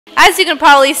As you can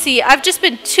probably see, I've just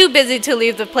been too busy to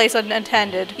leave the place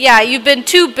unattended. Yeah, you've been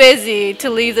too busy to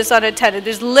leave this unattended.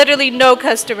 There's literally no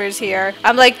customers here.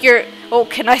 I'm like, oh,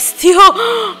 can I steal?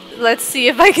 Let's see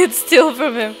if I can steal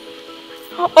from him.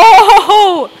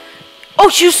 Oh,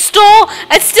 you stole,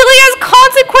 and stealing has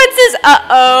consequences.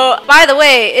 Uh-oh. By the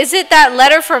way, is it that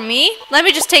letter for me? Let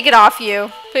me just take it off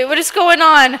you. Wait, what is going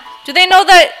on? Do they know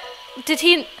that, does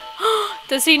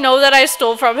he know that I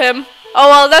stole from him? Oh,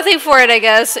 well, nothing for it, I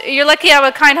guess. You're lucky I'm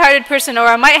a kind-hearted person, or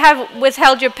I might have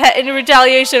withheld your pet in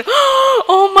retaliation.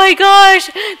 Oh my gosh,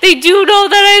 they do know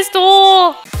that I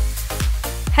stole.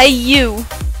 Hey, you.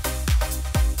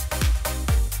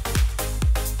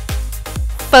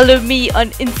 Follow me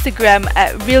on Instagram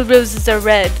at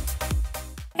realrosesAreRed.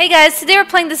 Hey guys, today we're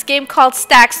playing this game called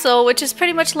Staxel, which is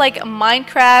pretty much like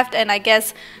Minecraft and I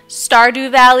guess Stardew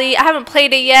Valley. I haven't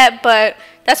played it yet, but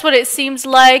that's what it seems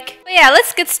like. But yeah,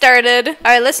 let's get started.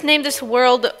 Alright, let's name this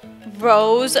world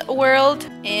Rose World,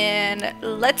 and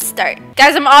let's start.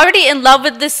 Guys, I'm already in love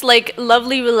with this like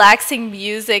lovely relaxing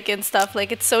music and stuff.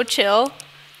 Like, it's so chill.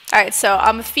 Alright, so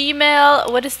I'm a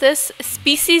female. What is this?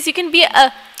 Species? You can be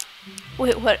a...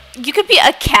 Wait, what? You could be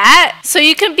a cat? So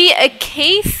you can be a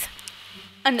Kaith,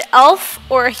 an elf,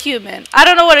 or a human. I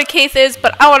don't know what a Kaith is,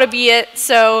 but I want to be it.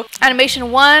 So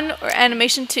animation 1 or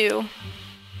animation 2.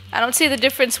 I don't see the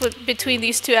difference between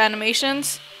these two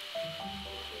animations.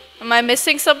 Am I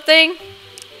missing something?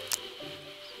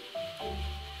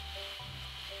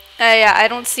 Yeah, I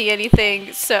don't see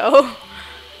anything. So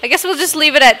I guess we'll just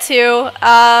leave it at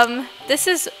 2. This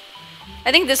is...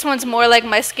 I think this one's more like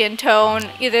my skin tone.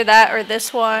 Either that or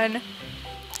this one.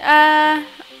 I'll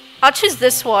choose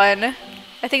this one.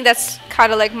 I think that's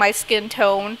kind of like my skin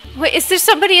tone. Wait, is there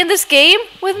somebody in this game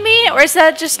with me? Or is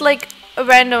that just like a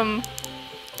random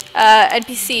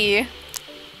NPC?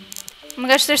 Oh my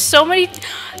gosh, there's so many.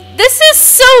 This is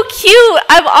so cute.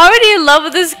 I'm already in love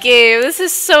with this game. This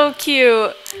is so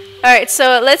cute. Alright,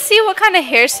 so let's see what kind of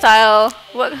hairstyle,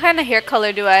 what kind of hair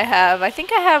color do I have? I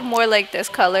think I have more like this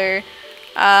color.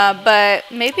 But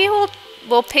maybe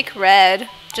we'll pick red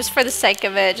just for the sake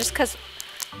of it, just because,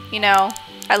 you know,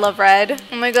 I love red.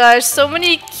 Oh my gosh, so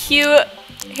many cute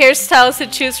hairstyles to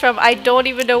choose from. I don't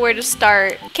even know where to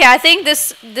start. Okay, I think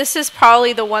this is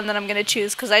probably the one that I'm gonna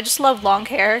choose because I just love long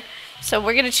hair. So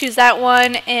we're gonna choose that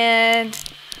one, and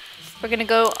we're gonna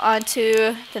go on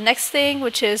to the next thing,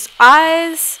 which is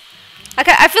eyes. I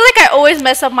feel like I always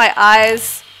mess up my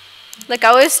eyes. Like, I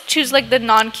always choose like the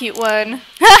non-cute one.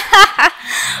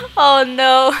 Oh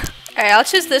no. Alright, I'll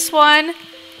choose this one.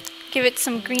 Give it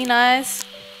some green eyes.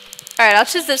 Alright, I'll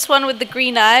choose this one with the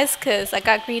green eyes because I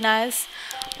got green eyes.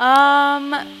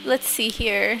 Let's see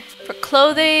here. For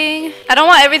clothing, I don't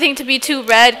want everything to be too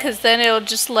red because then it'll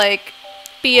just like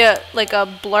be a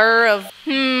blur of...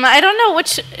 I don't know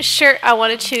which shirt I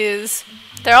want to choose.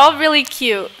 They're all really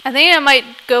cute. I think I might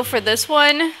go for this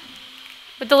one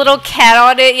with the little cat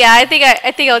on it. Yeah, I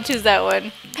think I'll choose that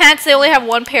one. Pants, they only have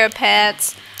one pair of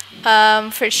pants.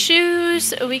 For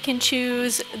shoes, we can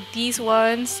choose these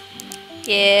ones.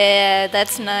 Yeah,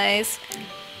 that's nice.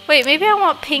 Wait, maybe I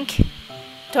want pink.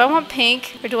 Do I want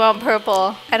pink or do I want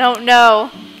purple? I don't know.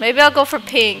 Maybe I'll go for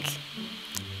pink.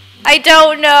 I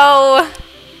don't know.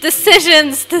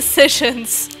 Decisions.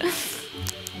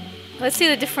 Let's see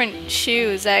the different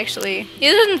shoes, actually.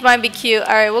 These ones might be cute.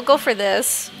 Alright, we'll go for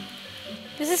this.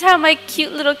 This is how my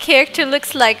cute little character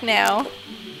looks like now.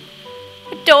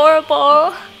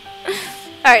 Adorable.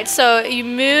 Alright, so you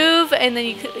move and then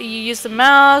you use the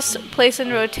mouse, place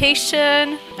in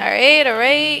rotation.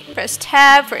 Alright. Press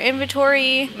tab for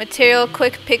inventory. Material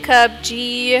quick pickup,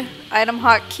 G. Item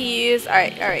hotkeys.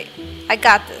 Alright. I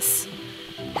got this.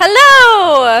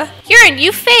 Hello! You're a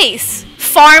new face.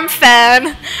 Farm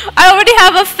fan. I already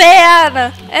have a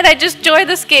fan. And I just joined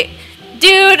this game.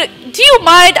 Dude, do you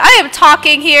mind? I am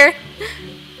talking here.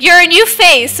 You're a new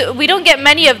face. We don't get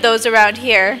many of those around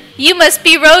here. You must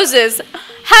be Roses.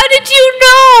 How did you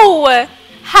know?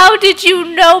 How did you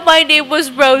know my name was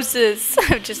Roses?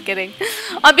 I'm just kidding.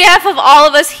 On behalf of all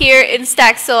of us here in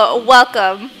Staxel,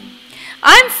 welcome.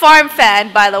 I'm Farm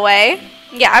Fan, by the way.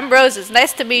 Yeah, I'm Roses.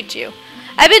 Nice to meet you.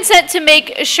 I've been sent to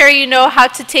make sure you know how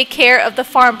to take care of the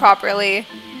farm properly.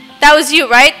 That was you,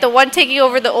 right? The one taking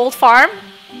over the old farm?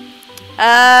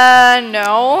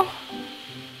 No.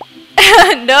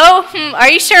 No? Are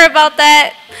you sure about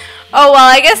that? Oh, well,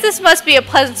 I guess this must be a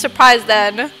pleasant surprise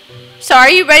then. So are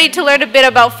you ready to learn a bit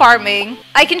about farming?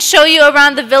 I can show you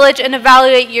around the village and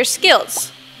evaluate your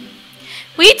skills.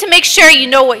 We need to make sure you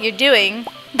know what you're doing.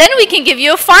 Then we can give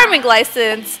you a farming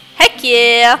license. Heck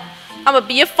yeah. I'm gonna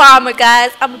be a farmer,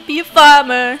 guys. I'm gonna be a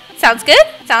farmer. Sounds good?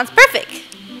 Sounds perfect.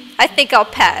 I think I'll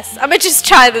pass. I'm gonna just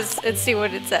try this and see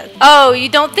what it says. Oh, you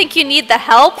don't think you need the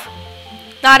help?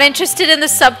 Not interested in the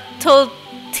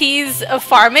subtleties of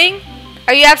farming?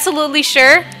 Are you absolutely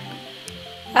sure?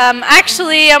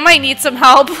 Actually, I might need some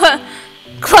help.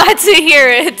 Glad to hear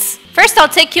it. First, I'll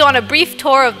take you on a brief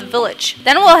tour of the village.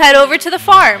 Then we'll head over to the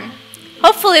farm.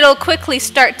 Hopefully, it'll quickly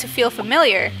start to feel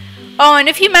familiar. Oh, and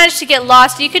if you manage to get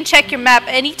lost, you can check your map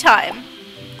anytime.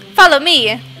 Follow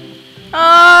me.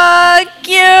 Aw,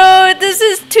 cute. This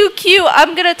is too cute.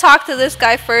 I'm gonna talk to this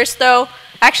guy first, though.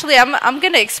 Actually, I'm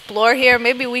gonna explore here.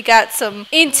 Maybe we got some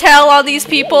intel on these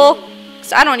people.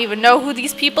 'Cause I don't even know who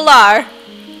these people are.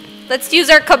 Let's use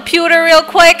our computer real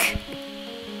quick.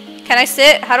 Can I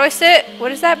sit? How do I sit?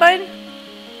 What is that button?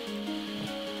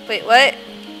 Wait, what?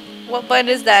 What button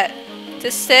is that? To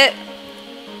sit?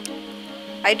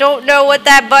 I don't know what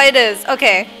that button is.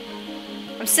 Okay.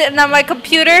 I'm sitting on my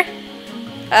computer.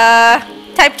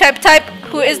 Type.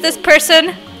 Who is this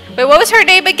person? Wait, what was her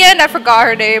name again? I forgot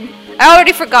her name. I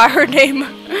already forgot her name.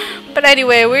 But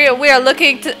anyway, we are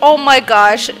looking to... Oh my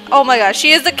gosh. Oh my gosh.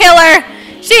 She is the killer.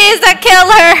 She is the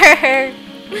killer.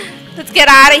 Let's get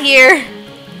out of here.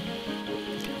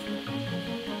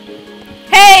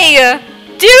 Hey,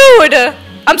 dude.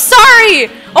 I'm sorry.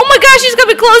 Oh my gosh, she's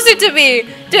coming closer to me.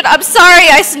 Dude, I'm sorry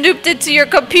I snooped into your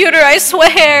computer, I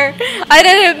swear. I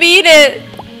didn't mean it.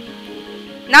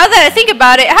 Now that I think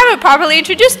about it, I haven't properly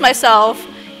introduced myself.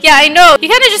 Yeah, I know. You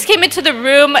kind of just came into the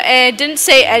room and didn't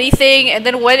say anything and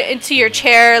then went into your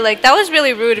chair. Like, that was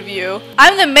really rude of you.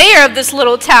 I'm the mayor of this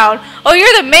little town. Oh,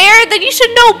 you're the mayor? Then you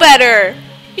should know better.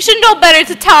 You should know better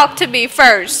to talk to me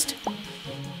first.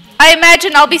 I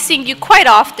imagine I'll be seeing you quite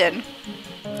often.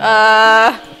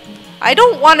 I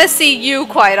don't want to see you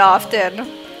quite often.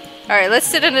 Alright, let's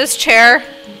sit in this chair.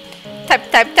 Type.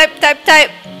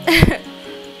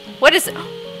 What is it?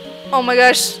 Oh my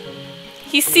gosh.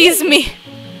 He sees me.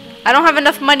 I don't have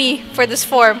enough money for this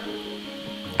form.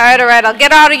 Alright, I'll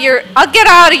get out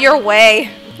of your way.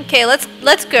 Okay,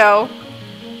 let's go.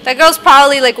 That girl's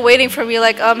probably like waiting for me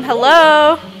like,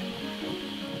 hello?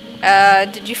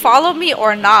 Did you follow me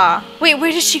or nah? Wait,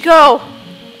 where did she go?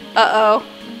 Uh-oh.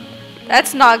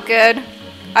 That's not good.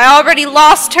 I already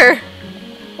lost her.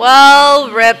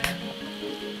 Well, rip.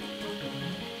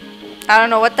 I don't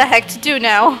know what the heck to do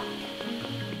now.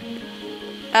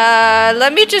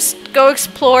 Let me just go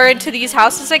explore into these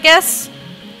houses, I guess.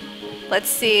 Let's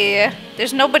see.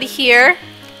 There's nobody here.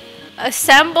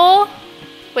 Assemble?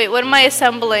 Wait, what am I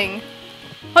assembling?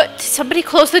 What? Did somebody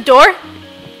close the door?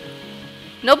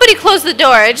 Nobody closed the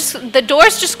door. The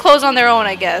doors just close on their own,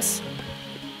 I guess.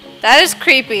 That is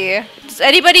creepy. Does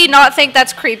anybody not think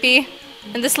that's creepy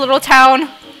in this little town?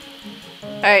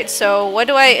 Alright, so what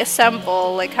do I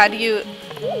assemble? Like, how do you...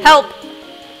 Help!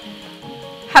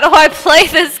 How do I play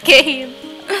this game?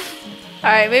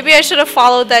 Alright, maybe I should have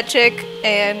followed that chick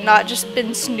and not just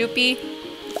been Snoopy.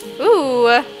 Ooh,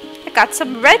 I got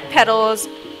some red petals.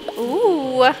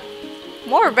 Ooh,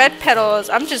 more red petals.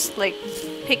 I'm just, like,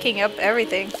 picking up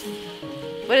everything.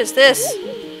 What is this?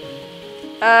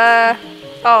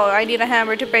 Oh, I need a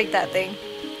hammer to break that thing.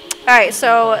 Alright,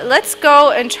 so let's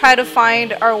go and try to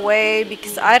find our way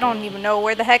because I don't even know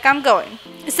where the heck I'm going.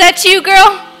 Is that you,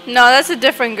 girl? No, that's a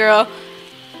different girl.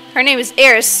 Her name is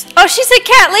Eris. Oh, she's a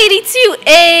cat lady too.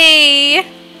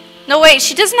 Ay. No, wait,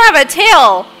 she doesn't have a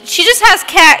tail. She just has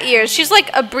cat ears. She's like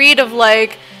a breed of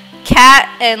like cat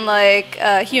and like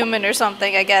human or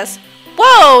something, I guess.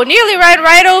 Whoa, nearly ran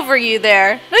right over you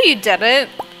there. No, you didn't.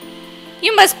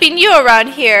 You must be new around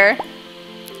here.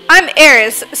 I'm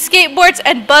Eris. Skateboards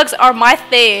and bugs are my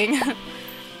thing.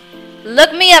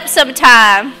 Look me up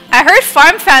sometime. I heard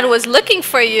FarmFan was looking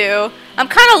for you. I'm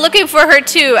kind of looking for her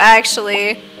too,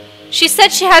 actually. She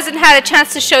said she hasn't had a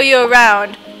chance to show you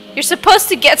around. You're supposed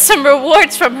to get some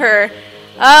rewards from her.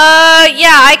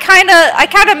 Yeah, I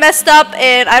kinda messed up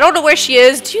and I don't know where she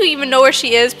is. Do you even know where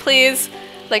she is, please?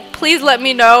 Like, please let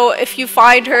me know if you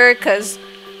find her, cause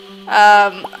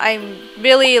I'm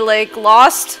really like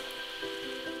lost.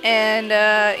 And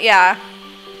yeah.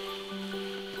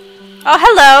 Oh,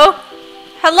 hello.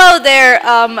 Hello there.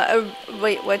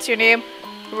 Wait, what's your name?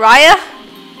 Raya?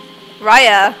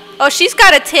 Raya. Oh, she's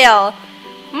got a tail.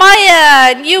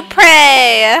 Maya, new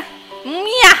prey.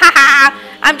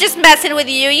 I'm just messing with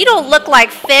you. You don't look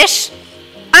like fish.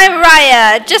 I'm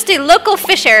Raya, just a local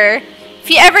fisher. If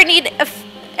you ever need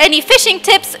any fishing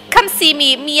tips, come see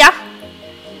me, Mia.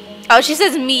 Oh, she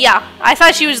says Mia. I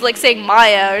thought she was like saying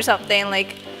Maya or something.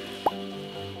 Like,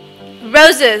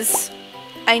 roses.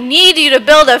 I need you to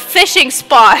build a fishing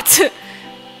spot.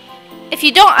 If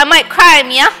you don't, I might cry,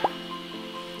 Mia.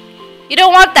 You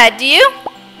don't want that, do you?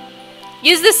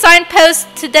 Use the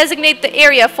signpost to designate the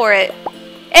area for it.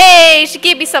 Hey, she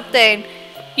gave me something.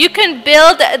 You can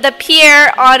build the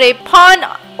pier on a pond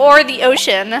or the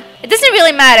ocean. It doesn't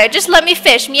really matter. Just let me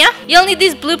fish, Mia. You'll need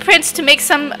these blueprints to make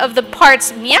some of the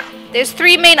parts, Mia. There's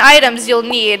 3 main items you'll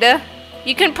need.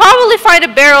 You can probably find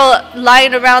a barrel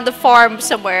lying around the farm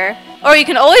somewhere. Or you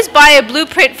can always buy a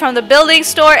blueprint from the building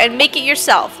store and make it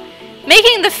yourself.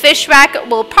 Making the fish rack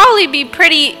will probably be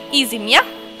pretty easy, Mia.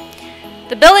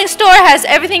 The building store has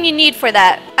everything you need for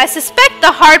that. I suspect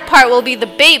the hard part will be the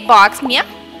bait box, Mia.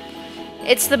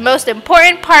 It's the most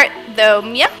important part though,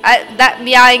 Mia. That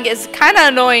meowing is kind of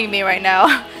annoying me right now.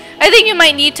 I think you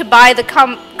might need to buy the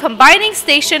combining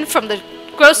station from the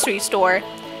grocery store.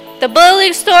 The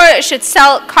building store should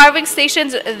sell carving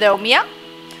stations though, Mia.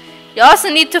 You also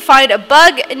need to find a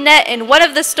bug net in one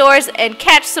of the stores and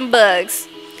catch some bugs.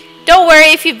 Don't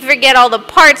worry if you forget all the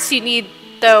parts you need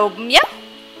though, Mia.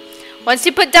 Once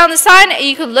you put down the sign,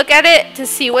 you can look at it to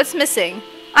see what's missing.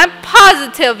 I'm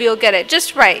positive you'll get it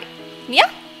just right. Yeah?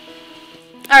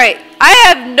 Alright, I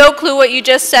have no clue what you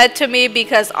just said to me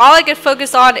because all I could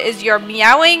focus on is your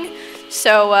meowing.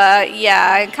 So,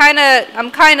 yeah,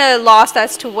 I'm kinda lost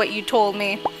as to what you told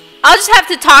me. I'll just have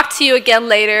to talk to you again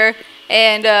later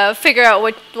and figure out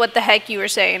what the heck you were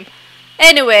saying.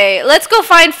 Anyway, let's go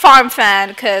find Farm Fan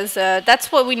because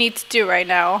that's what we need to do right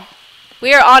now.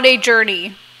 We are on a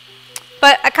journey.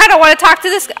 But I kind of want to talk to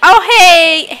this guy. Oh,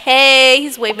 hey! Hey,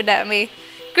 he's waving at me.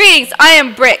 Greetings, I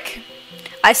am Brick.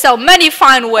 I sell many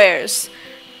fine wares.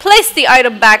 Place the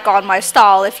item back on my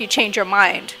stall if you change your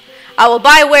mind. I will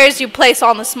buy wares you place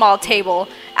on the small table.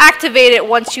 Activate it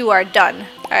once you are done.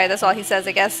 Alright, that's all he says,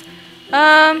 I guess.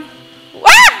 Ah!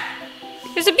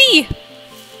 There's a bee!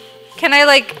 Can I,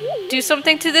 like, do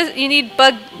something to this? You need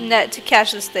bug net to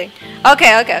catch this thing.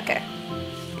 Okay.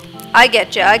 I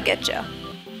get ya.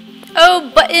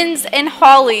 Oh, Buttons and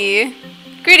Holly.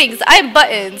 Greetings, I'm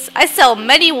Buttons. I sell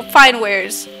many fine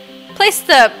wares. Place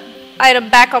the item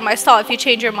back on my stall if you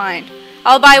change your mind.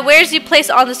 I'll buy wares you place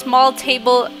on the small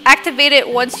table. Activate it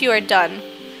once you are done.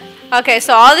 Okay,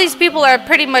 so all these people are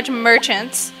pretty much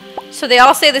merchants. So they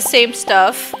all say the same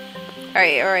stuff.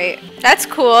 Alright. That's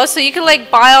cool. So you can like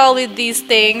buy all of these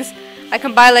things. I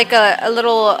can buy like a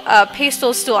little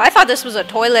pastel stool. I thought this was a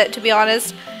toilet, to be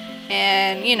honest.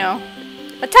 And, you know,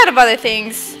 a ton of other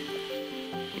things.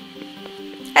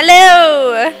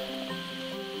 Hello!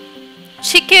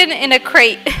 Chicken in a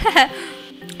crate.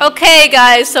 Okay,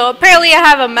 guys, so apparently I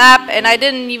have a map and I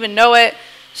didn't even know it.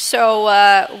 So,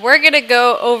 we're gonna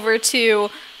go over to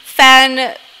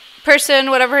Fan Person,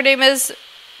 whatever her name is.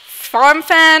 Farm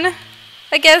Fan,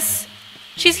 I guess.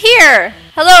 She's here!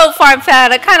 Hello, Farm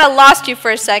Fan. I kind of lost you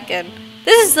for a second.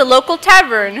 This is the local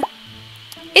tavern.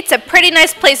 It's a pretty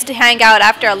nice place to hang out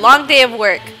after a long day of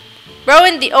work.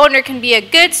 Rowan, the owner, can be a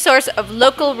good source of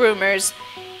local rumors.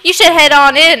 You should head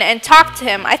on in and talk to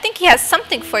him. I think he has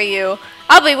something for you.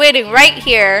 I'll be waiting right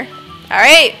here.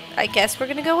 Alright, I guess we're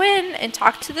gonna go in and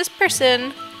talk to this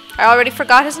person. I already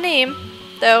forgot his name,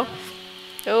 though.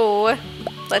 Oh,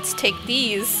 let's take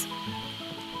these.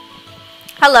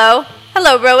 Hello.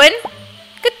 Hello, Rowan.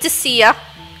 Good to see ya.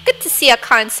 Good to see ya,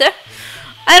 kind sir.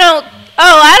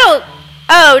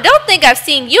 Don't think I've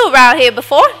seen you around here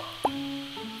before.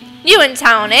 New in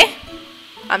town, eh?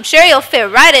 I'm sure you'll fit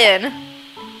right in.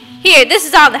 Here, this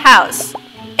is on the house.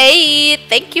 Hey,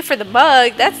 thank you for the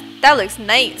mug. That looks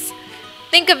nice.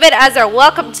 Think of it as our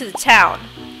welcome to the town.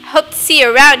 I hope to see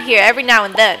you around here every now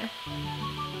and then.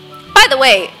 By the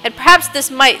way, and perhaps this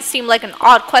might seem like an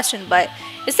odd question, but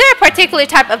is there a particular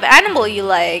type of animal you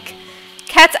like?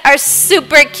 Cats are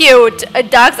super cute.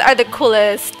 Dogs are the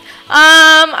coolest.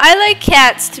 I like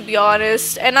cats, to be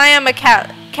honest, and I am a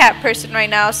cat person right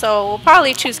now, so we'll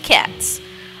probably choose cats.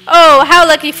 Oh, how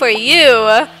lucky for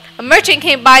you. A merchant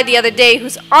came by the other day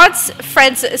whose aunt's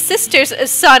friend's sister's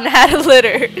son had a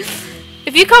litter.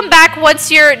 If you come back once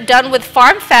you're done with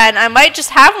Farm Fan, I might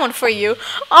just have one for you.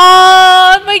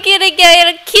 Oh, am I gonna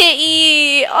get a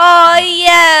kitty? Oh,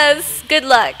 yes. Good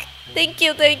luck. Thank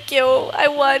you. I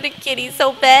want a kitty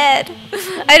so bad.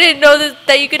 I didn't know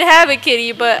that you could have a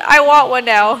kitty, but I want one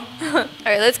now. Alright,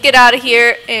 let's get out of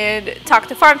here and talk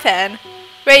to Farm Fan.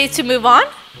 Ready to move on?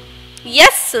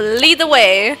 Yes, lead the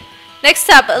way. Next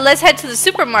up, let's head to the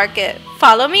supermarket.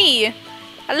 Follow me.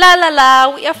 La la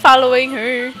la, we are following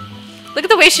her. Look at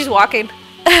the way she's walking.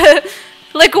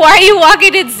 Like, why are you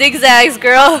walking in zigzags,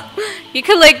 girl? You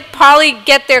could, like, probably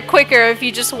get there quicker if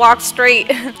you just walk straight.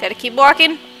 Gotta keep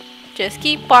walking. Just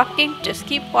keep walking. Just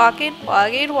keep walking.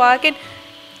 Walking.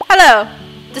 Hello.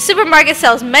 The supermarket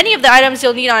sells many of the items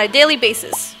you'll need on a daily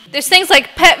basis. There's things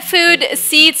like pet food,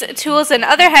 seeds, tools, and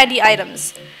other handy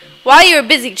items. While you were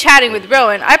busy chatting with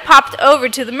Rowan, I popped over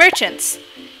to the merchants.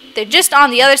 They're just on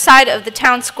the other side of the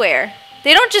town square.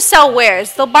 They don't just sell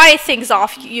wares, they'll buy things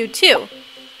off you too.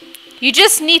 You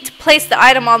just need to place the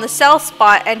item on the sell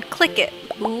spot and click it.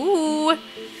 Ooh.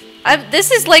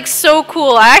 This is like so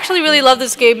cool. I actually really love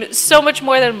this game so much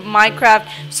more than Minecraft,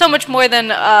 so much more than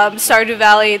Stardew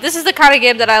Valley. This is the kind of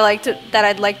game that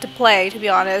I'd like to play, to be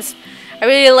honest. I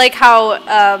really like how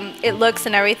it looks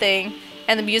and everything,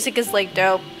 and the music is like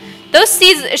dope. Those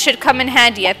seeds should come in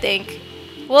handy, I think.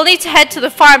 We'll need to head to the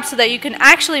farm so that you can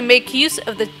actually make use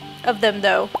of them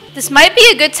though. This might be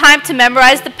a good time to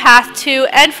memorize the path to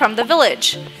and from the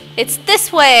village. It's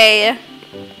this way.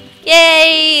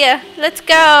 Yay! Let's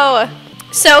go!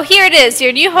 So here it is,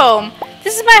 your new home.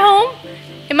 This is my home?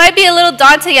 It might be a little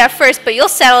daunting at first, but you'll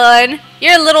settle in.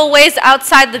 You're a little ways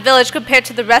outside the village compared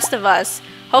to the rest of us.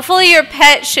 Hopefully your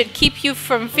pet should keep you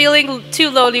from feeling too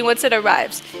lonely once it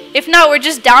arrives. If not, we're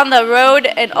just down the road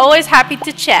and always happy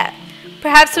to chat.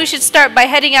 Perhaps we should start by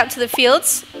heading out to the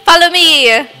fields? Follow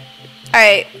me!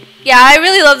 Alright. Yeah, I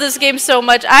really love this game so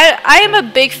much. I am a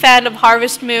big fan of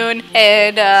Harvest Moon,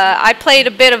 and I played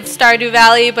a bit of Stardew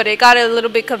Valley, but it got a little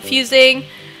bit confusing.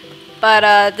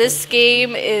 But this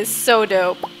game is so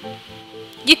dope.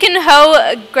 You can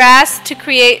hoe grass to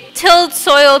create tilled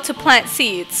soil to plant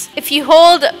seeds. If you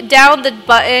hold down the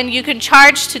button, you can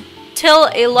charge to till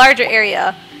a larger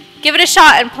area. Give it a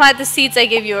shot and plant the seeds I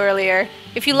gave you earlier.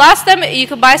 If you lost them, you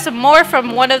can buy some more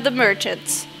from one of the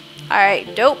merchants.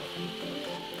 Alright, dope.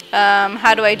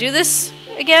 How do I do this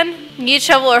again? Need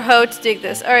shovel or hoe to dig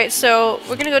this. Alright, so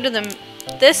we're gonna go to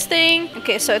this thing.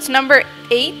 Okay, so it's number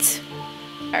 8.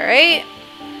 Alright.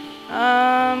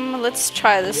 Let's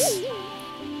try this.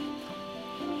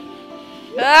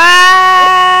 Ah!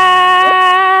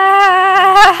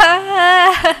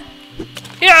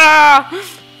 Yeah!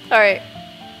 Alright.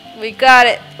 We got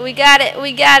it. We got it.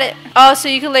 We got it. Oh, so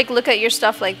you can like look at your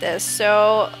stuff like this.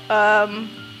 So,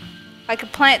 I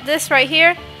could plant this right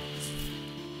here.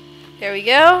 There we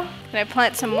go. Can I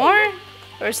plant some more?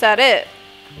 Or is that it?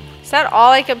 Is that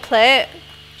all I can plant?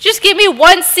 Just give me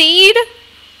one seed?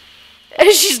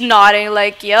 And she's nodding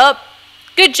like, yup.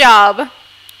 Good job.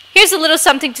 Here's a little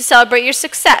something to celebrate your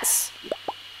success.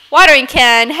 Watering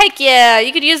can. Heck yeah.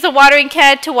 You could use the watering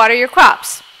can to water your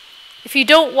crops. If you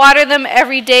don't water them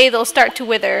every day, they'll start to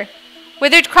wither.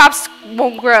 Withered crops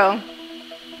won't grow.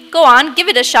 Go on, give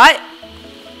it a shot.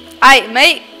 Aight,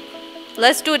 mate.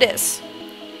 Let's do this.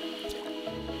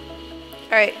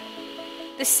 Alright.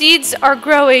 The seeds are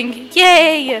growing.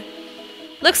 Yay!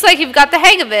 Looks like you've got the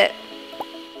hang of it.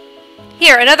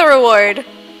 Here, another reward.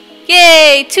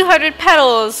 Yay! 200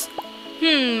 petals.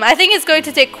 I think it's going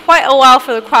to take quite a while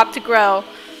for the crop to grow.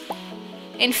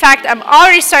 In fact, I'm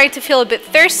already starting to feel a bit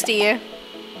thirsty.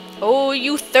 Oh,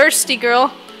 you thirsty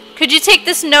girl. Could you take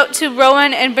this note to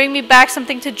Rowan and bring me back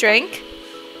something to drink?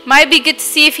 Might be good to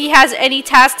see if he has any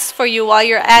tasks for you while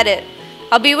you're at it.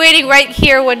 I'll be waiting right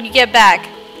here when you get back.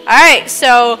 Alright,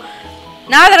 so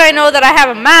now that I know that I have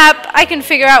a map, I can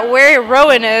figure out where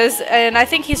Rowan is, and I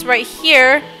think he's right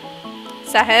here.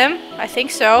 Is that him? I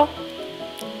think so.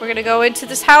 We're gonna go into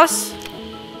this house.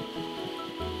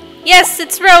 Yes,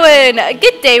 it's Rowan.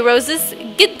 Good day, Roses.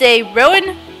 Good day,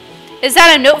 Rowan. Is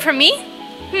that a note for me?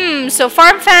 So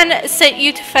Farm Fan sent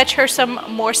you to fetch her some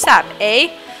more sap, eh?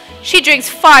 She drinks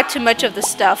far too much of the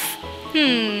stuff.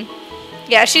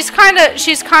 Yeah, she's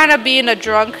kinda being a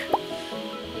drunk.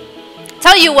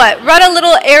 Tell you what, run a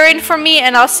little errand for me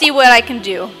and I'll see what I can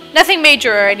do. Nothing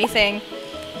major or anything.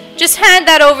 Just hand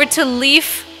that over to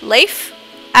Leif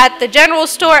at the general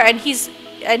store and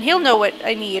he'll know what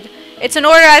I need. It's an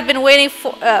order I've been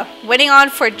waiting on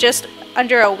for just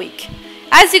under a week.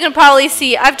 As you can probably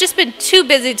see, I've just been too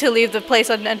busy to leave the place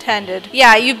unattended.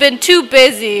 Yeah, you've been too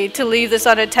busy to leave this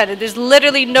unattended. There's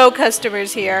literally no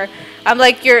customers here. I'm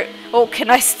like, oh, can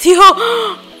I steal?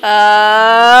 I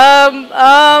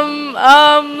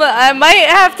might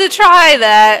have to try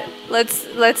that.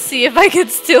 Let's see if I can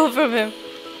steal from him.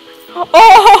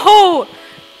 Oh,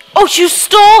 you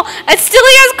stole, and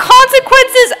stealing has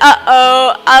consequences.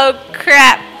 Oh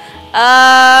crap.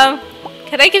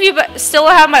 Can I give you still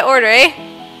have my order, eh?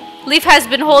 Leif has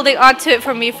been holding onto it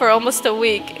for me for almost a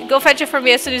week. Go fetch it for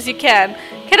me as soon as you can.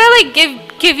 Can I like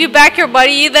give you back your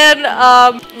money then?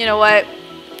 You know what?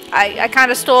 I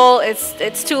kind of stole.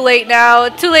 It's too late now.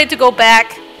 Too late to go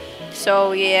back.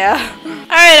 So yeah. All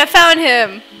right, I found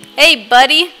him. Hey,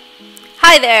 buddy.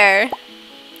 Hi there.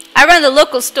 I run the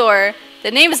local store.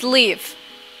 The name is Leif.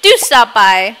 Do stop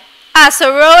by.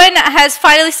 So Rowan has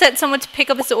finally sent someone to pick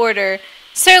up his order.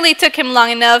 Certainly took him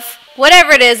long enough.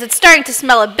 Whatever it is, it's starting to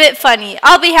smell a bit funny.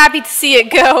 I'll be happy to see it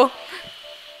go.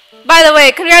 By the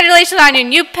way, congratulations on your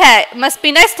new pet. Must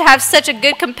be nice to have such a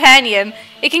good companion.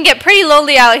 It can get pretty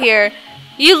lonely out here.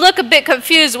 You look a bit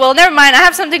confused. Well, never mind. I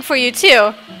have something for you,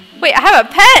 too. Wait, I have a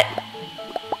pet?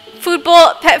 Food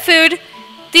bowl, pet food.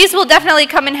 These will definitely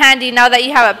come in handy now that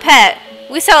you have a pet.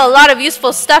 We sell a lot of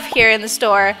useful stuff here in the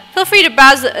store. Feel free to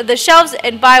browse the shelves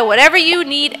and buy whatever you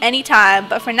need anytime.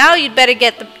 But for now, you'd better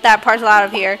get that parcel out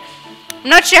of here. I'm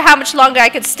not sure how much longer I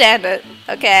could stand it.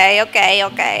 Okay.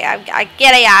 I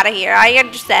get it out of here. I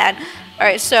understand.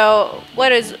 Alright, so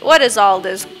what is all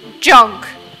this junk?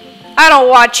 I don't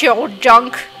want your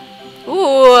junk.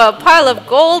 Ooh, a pile of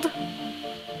gold.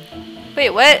 Wait,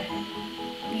 what?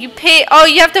 You pay? Oh,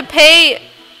 you have to pay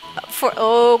for.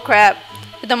 Oh crap!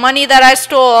 The money that I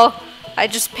stole, I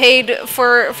just paid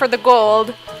for the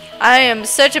gold. I am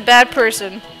such a bad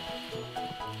person.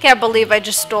 Can't believe I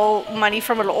just stole money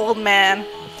from an old man.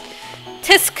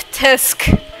 Tisk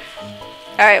tisk.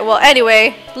 All right. Well,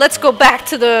 anyway, let's go back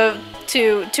to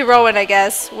Rowan, I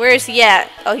guess. Where is he at?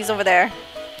 Oh, he's over there.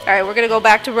 All right, we're gonna go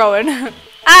back to Rowan.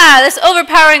 Ah, this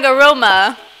overpowering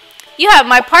aroma. You have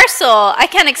my parcel. I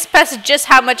can't express just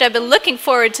how much I've been looking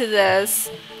forward to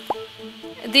this.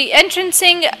 The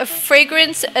entrancing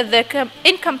fragrance, the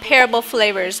incomparable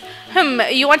flavors.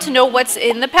 You want to know what's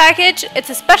in the package?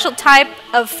 It's a special type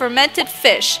of fermented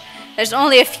fish. There's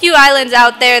only a few islands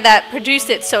out there that produce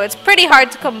it, so it's pretty hard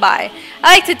to come by.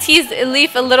 I like to tease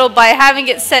Leaf a little by having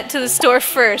it sent to the store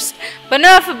first. But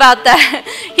enough about that.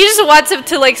 He just wants him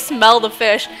to like smell the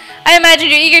fish. I imagine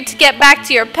you're eager to get back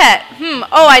to your pet.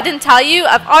 Oh, I didn't tell you?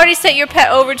 I've already sent your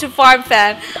pet over to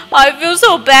FarmFan. Oh, I feel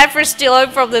so bad for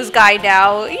stealing from this guy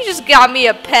now. He just got me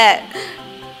a pet.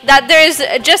 That there's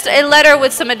just a letter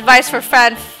with some advice for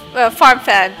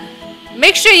FarmFan.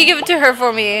 Make sure you give it to her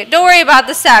for me. Don't worry about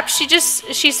the sap.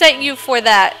 She sent you for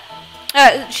that.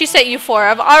 She sent you for.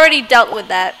 I've already dealt with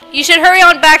that. You should hurry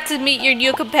on back to meet your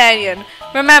new companion.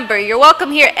 Remember, you're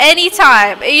welcome here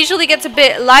anytime. It usually gets a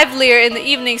bit livelier in the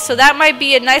evening, so that might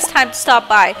be a nice time to stop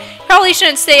by. Probably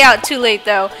shouldn't stay out too late,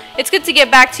 though. It's good to get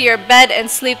back to your bed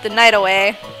and sleep the night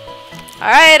away.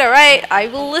 Alright. I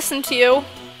will listen to you.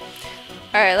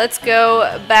 Alright, let's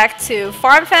go back to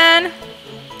FarmFan.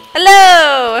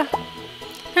 Hello!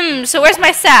 So where's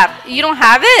my sap? You don't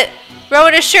have it?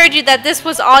 Rowan assured you that this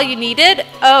was all you needed?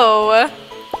 Oh.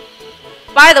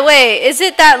 By the way, is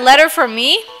it that letter for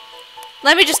me?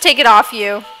 Let me just take it off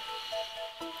you.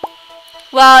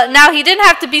 Well, now he didn't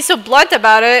have to be so blunt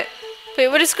about it. Wait,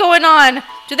 what is going on?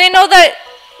 Do they know that...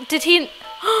 Does he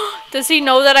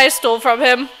know that I stole from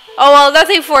him? Oh, well,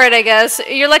 nothing for it, I guess.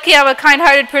 You're lucky I'm a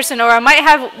kind-hearted person, or I might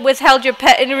have withheld your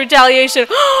pet in retaliation.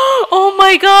 Oh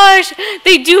my gosh!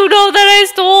 They do know that I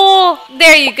stole!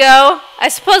 There you go. I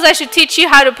suppose I should teach you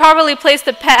how to properly place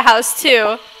the pet house,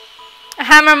 too. A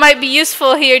hammer might be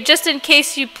useful here, just in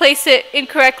case you place it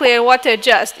incorrectly and want to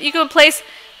adjust. You can place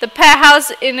the pet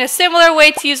house in a similar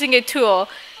way to using a tool.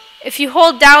 If you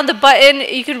hold down the button,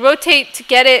 you can rotate to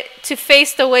get it to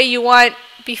face the way you want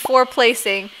before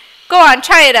placing. Go on,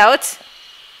 try it out.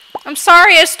 I'm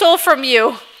sorry I stole from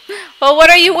you. Well, what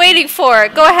are you waiting for?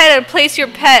 Go ahead and place your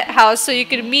pet house so you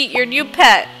can meet your new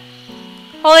pet.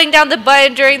 Holding down the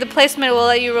button during the placement will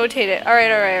let you rotate it.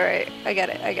 Alright. I get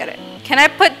it. Can I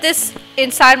put this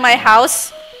inside my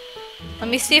house? Let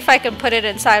me see if I can put it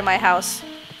inside my house.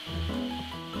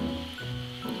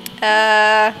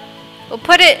 We'll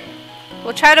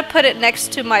try to put it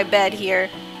next to my bed here.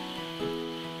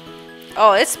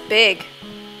 Oh, it's big.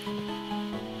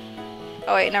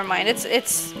 Oh wait, never mind. It's I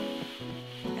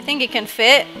think it can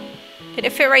fit. Can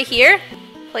it fit right here?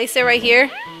 Place it right here.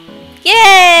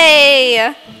 Yay!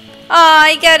 Oh,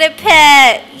 I got a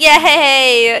pet.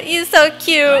 Yay! He's so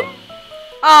cute.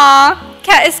 Aw,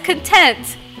 cat is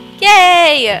content.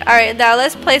 Yay! Alright, now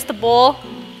let's place the bowl.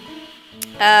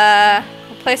 We'll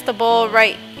place the bowl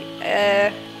right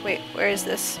wait, where is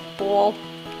this bowl?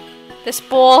 This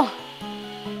bowl.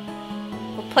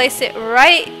 We'll place it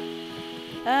right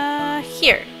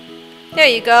here. There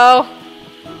you go.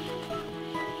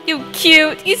 You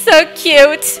cute. You're so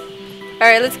cute.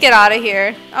 Alright, let's get out of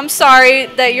here. I'm sorry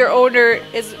that your owner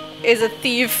is a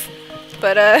thief,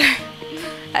 but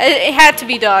it had to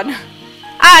be done.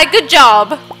 Ah, good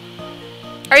job.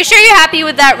 Are you sure you're happy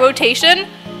with that rotation?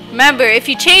 Remember, if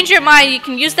you change your mind, you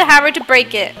can use the hammer to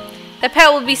break it. The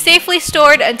pet will be safely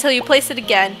stored until you place it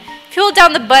again. If you hold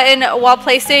down the button while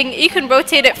placing, you can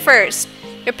rotate it first.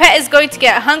 Your pet is going to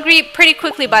get hungry pretty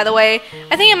quickly, by the way.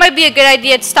 I think it might be a good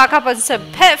idea to stock up on some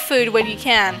pet food when you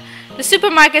can. The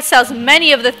supermarket sells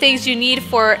many of the things you need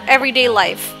for everyday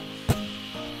life.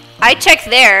 I checked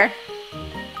there.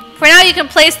 For now, you can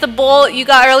place the bowl you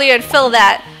got earlier and fill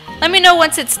that. Let me know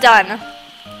once it's done.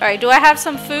 Alright, do I have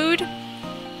some food?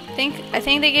 I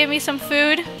think they gave me some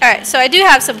food. Alright, so I do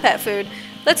have some pet food.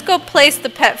 Let's go place the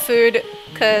pet food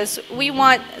because we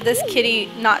want this kitty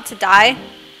not to die.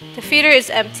 The feeder is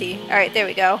empty. Alright, there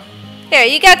we go. Here,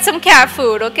 you got some cat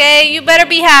food, okay? You better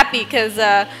be happy because,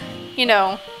 you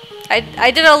know,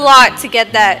 I did a lot to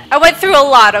get that. I went through a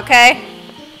lot, okay?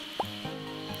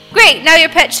 Great, now your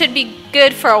pet should be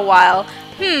good for a while.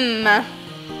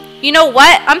 You know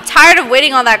what? I'm tired of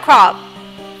waiting on that crop.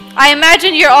 I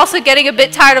imagine you're also getting a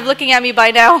bit tired of looking at me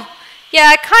by now.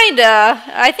 Yeah, kinda.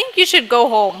 I think you should go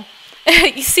home.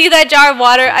 You see that jar of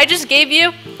water I just gave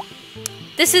you?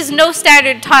 This is no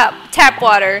standard tap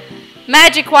water.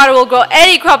 Magic water will grow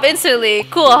any crop instantly.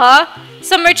 Cool, huh?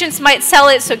 Some merchants might sell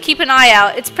it, so keep an eye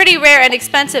out. It's pretty rare and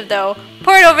expensive, though.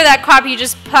 Pour it over that crop you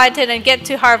just planted and get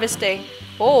to harvesting.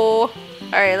 Oh.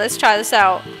 Alright, let's try this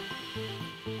out.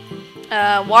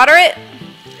 Water it.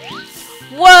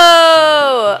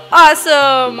 Whoa!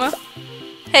 Awesome!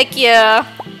 Heck yeah.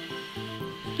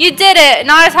 You did it!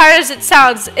 Not as hard as it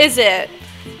sounds, is it?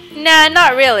 Nah,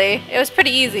 not really. It was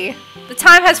pretty easy. The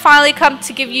time has finally come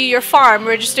to give you your farm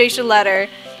registration letter.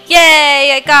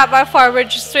 Yay! I got my farm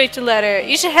registration letter.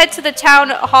 You should head to the town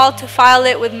hall to file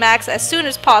it with Max as soon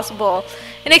as possible.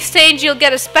 In exchange, you'll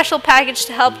get a special package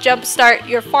to help jumpstart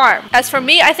your farm. As for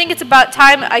me, I think it's about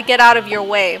time I get out of your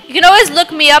way. You can always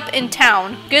look me up in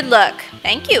town. Good luck.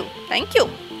 Thank you. Thank you.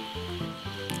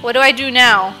 What do I do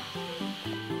now?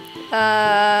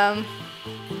 Yeah,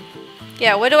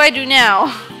 what do I do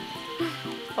now?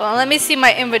 Well, let me see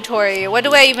my inventory. What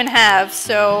do I even have?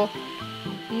 So,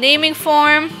 naming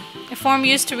form. A form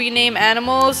used to rename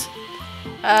animals.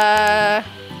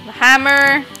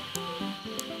 Hammer.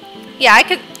 Yeah,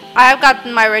 I've got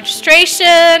my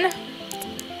registration.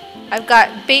 I've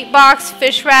got bait box,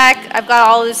 fish rack. I've got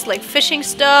all this like fishing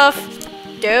stuff.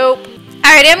 Dope.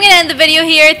 Alright, I'm gonna end the video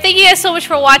here. Thank you guys so much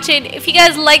for watching. If you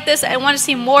guys like this and want to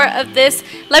see more of this,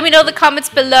 let me know in the comments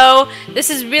below.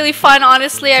 This is really fun,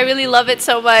 honestly. I really love it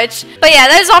so much. But yeah,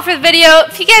 that is all for the video.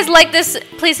 If you guys like this,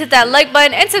 please hit that like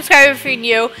button and subscribe if you're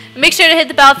new. And make sure to hit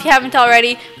the bell if you haven't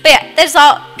already. But yeah, that is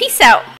all. Peace out.